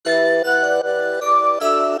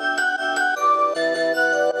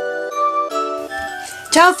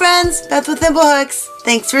Ciao friends, Beth with Thimblehooks.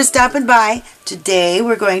 Thanks for stopping by. Today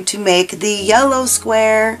we're going to make the yellow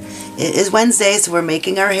square. It is Wednesday, so we're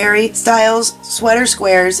making our Harry Styles sweater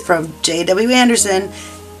squares from J.W. Anderson.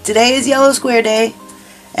 Today is yellow square day.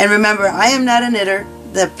 And remember, I am not a knitter.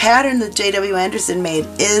 The pattern that J.W. Anderson made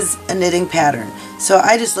is a knitting pattern. So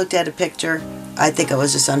I just looked at a picture. I think I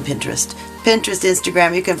was just on Pinterest. Pinterest,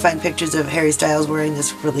 Instagram, you can find pictures of Harry Styles wearing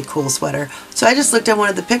this really cool sweater. So I just looked at one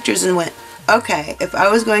of the pictures and went, okay, if I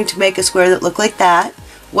was going to make a square that looked like that,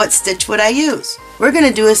 what stitch would I use? We're going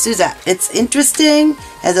to do a Suzette. It's interesting,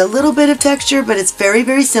 has a little bit of texture, but it's very,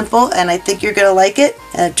 very simple, and I think you're going to like it.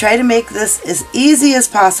 And I try to make this as easy as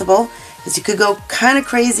possible, because you could go kind of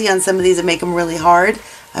crazy on some of these and make them really hard.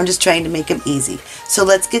 I'm just trying to make them easy. So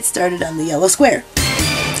let's get started on the yellow square.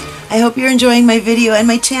 I hope you're enjoying my video and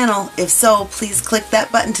my channel. If so, please click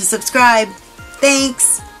that button to subscribe.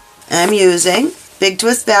 Thanks! I'm using Big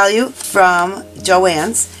Twist Value from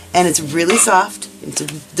Joann's, and it's really soft.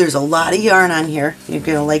 There's a lot of yarn on here. You're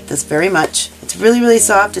going to like this very much. It's really, really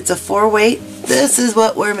soft. It's a 4-weight. This is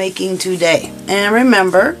what we're making today. And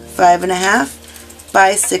remember, 5.5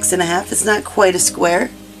 by 6.5. It's not quite a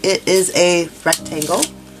square. It is a rectangle.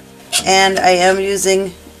 And I am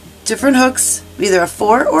using different hooks, either a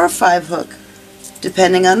 4 or a 5 hook,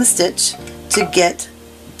 depending on the stitch, to get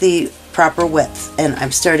the proper width. And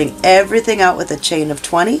I'm starting everything out with a chain of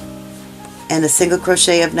 20 and a single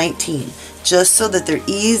crochet of 19, just so that they're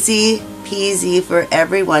easy peasy for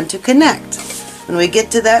everyone to connect. When we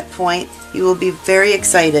get to that point, you will be very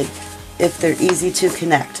excited if they're easy to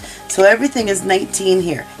connect. So everything is 19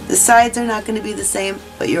 here. The sides are not going to be the same,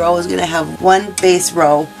 but you're always going to have one base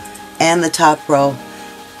row and the top row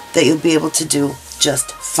that you'll be able to do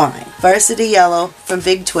just fine. Varsity Yellow from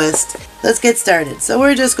Big Twist. Let's get started. So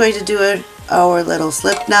we're just going to do our little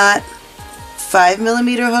slip knot.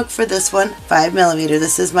 5mm hook for this one. 5mm.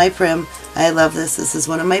 This is my Prim. I love this. This is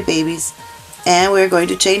one of my babies. And we're going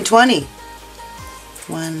to chain 20.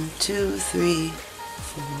 1, 2, 3,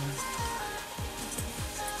 4,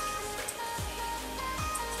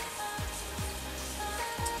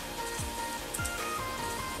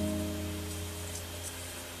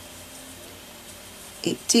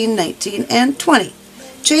 18, 19, and 20.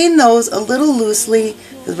 Chain those a little loosely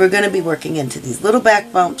because we're going to be working into these little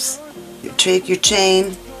back bumps. You take your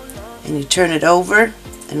chain and you turn it over,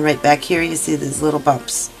 and right back here you see these little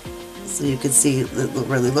bumps. So you can see it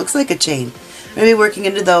really looks like a chain. We're going to be working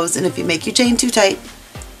into those, and if you make your chain too tight,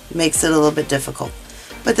 it makes it a little bit difficult.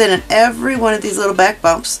 But then in every one of these little back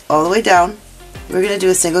bumps, all the way down, we're going to do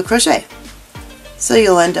a single crochet. So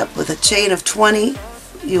you'll end up with a chain of 20.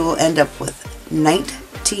 You will end up with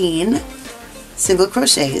 19 single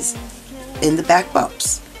crochets in the back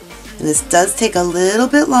bumps. And this does take a little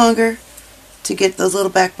bit longer to get those little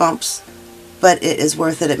back bumps, but it is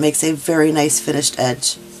worth it. It makes a very nice finished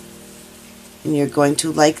edge. And you're going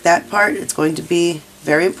to like that part. It's going to be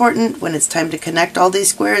very important when it's time to connect all these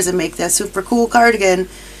squares and make that super cool cardigan,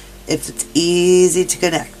 if it's easy to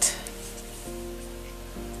connect.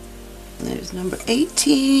 There's number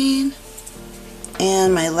 18.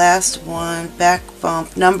 And my last one, back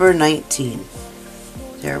bump number 19.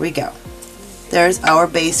 There we go. There's our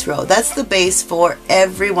base row. That's the base for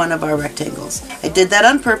every one of our rectangles. I did that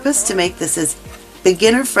on purpose to make this as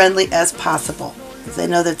beginner friendly as possible, because I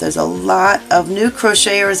know that there's a lot of new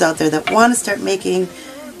crocheters out there that want to start making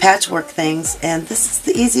patchwork things, and this is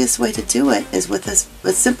the easiest way to do it, is with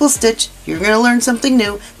a simple stitch. You're going to learn something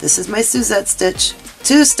new. This is my Suzette stitch.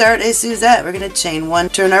 To start a Suzette, we're going to chain 1,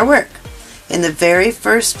 turn our work. In the very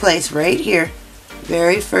first place, right here,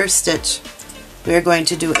 very first stitch, we're going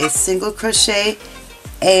to do a single crochet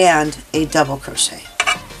and a double crochet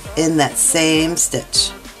in that same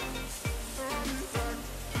stitch.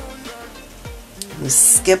 We'll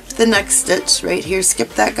skip the next stitch right here, skip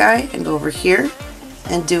that guy, and go over here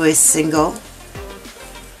and do a single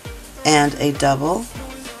and a double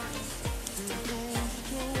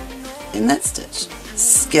in that stitch.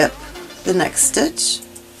 Skip the next stitch,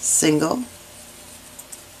 single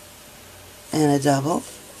and a double,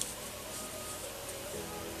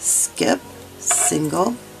 skip,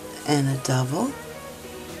 single, and a double.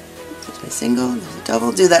 There's my single, there's a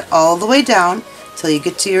double. Do that all the way down till you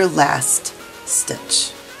get to your last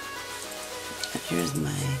stitch. And here's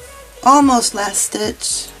my almost last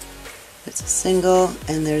stitch. There's a single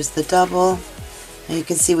and there's the double. And you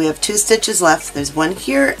can see we have 2 stitches left. There's one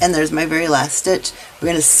here and there's my very last stitch. We're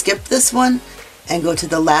going to skip this one and go to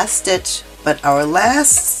the last stitch, but our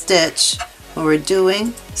last stitch when we're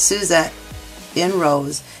doing Suzette in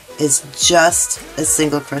rows is just a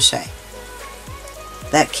single crochet.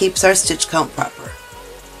 That keeps our stitch count proper.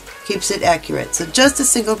 keeps it accurate. So just a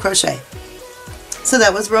single crochet. So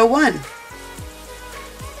that was row 1.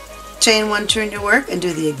 Chain 1, turn your work, and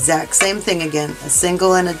do the exact same thing again. A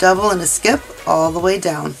single and a double and a skip all the way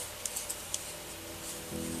down.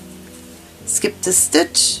 Skip the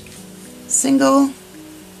stitch, single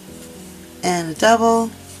and a double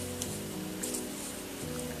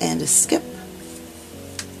and a skip,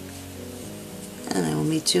 and I will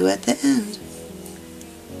meet you at the end.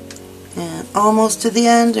 And almost to the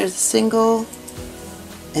end, there's a single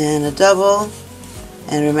and a double.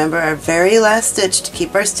 And remember our very last stitch to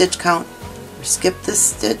keep our stitch count. We skip this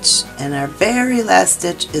stitch, and our very last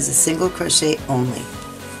stitch is a single crochet only.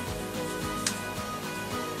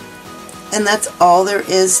 And that's all there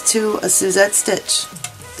is to a Suzette stitch.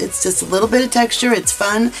 It's just a little bit of texture, it's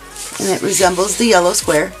fun, and it resembles the yellow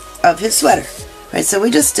square of his sweater. Right, so we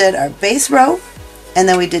just did our base row, and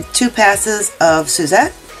then we did 2 passes of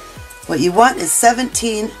Suzette. What you want is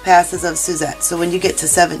 17 passes of Suzette. So when you get to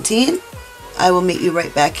 17, I will meet you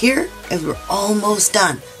right back here as we're almost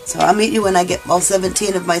done. So I'll meet you when I get all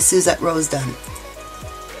 17 of my Suzette rows done.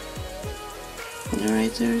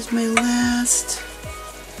 Alright, there's my last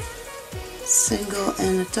single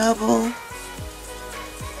and a double.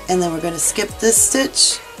 And then we're going to skip this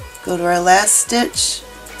stitch, go to our last stitch,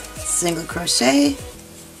 single crochet.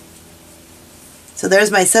 So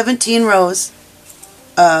there's my 17 rows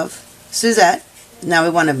of Suzette. Now we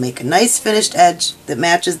want to make a nice finished edge that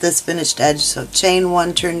matches this finished edge. So chain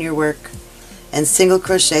 1, turn your work, and single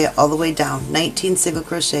crochet all the way down. 19 single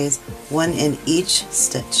crochets, 1 in each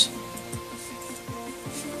stitch.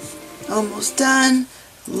 Almost done.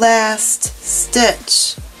 Last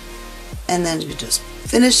stitch. And then you just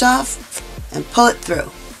finish off and pull it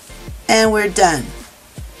through. And we're done.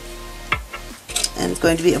 And it's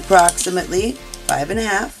going to be approximately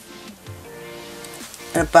 5.5.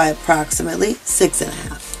 By approximately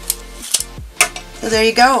 6.5. So there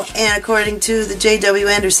you go. And according to the J.W.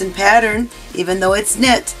 Anderson pattern, even though it's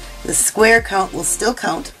knit, the square count will still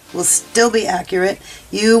count, will still be accurate.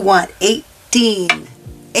 You want 18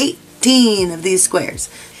 of these squares.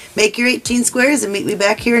 Make your 18 squares and meet me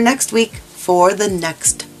back here next week for the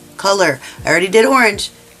next color. I already did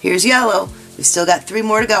orange. Here's yellow. We've still got 3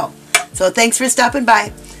 more to go. So thanks for stopping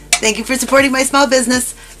by. Thank you for supporting my small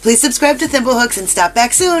business. Please subscribe to Thimblehooks and stop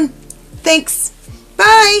back soon. Thanks.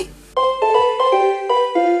 Bye.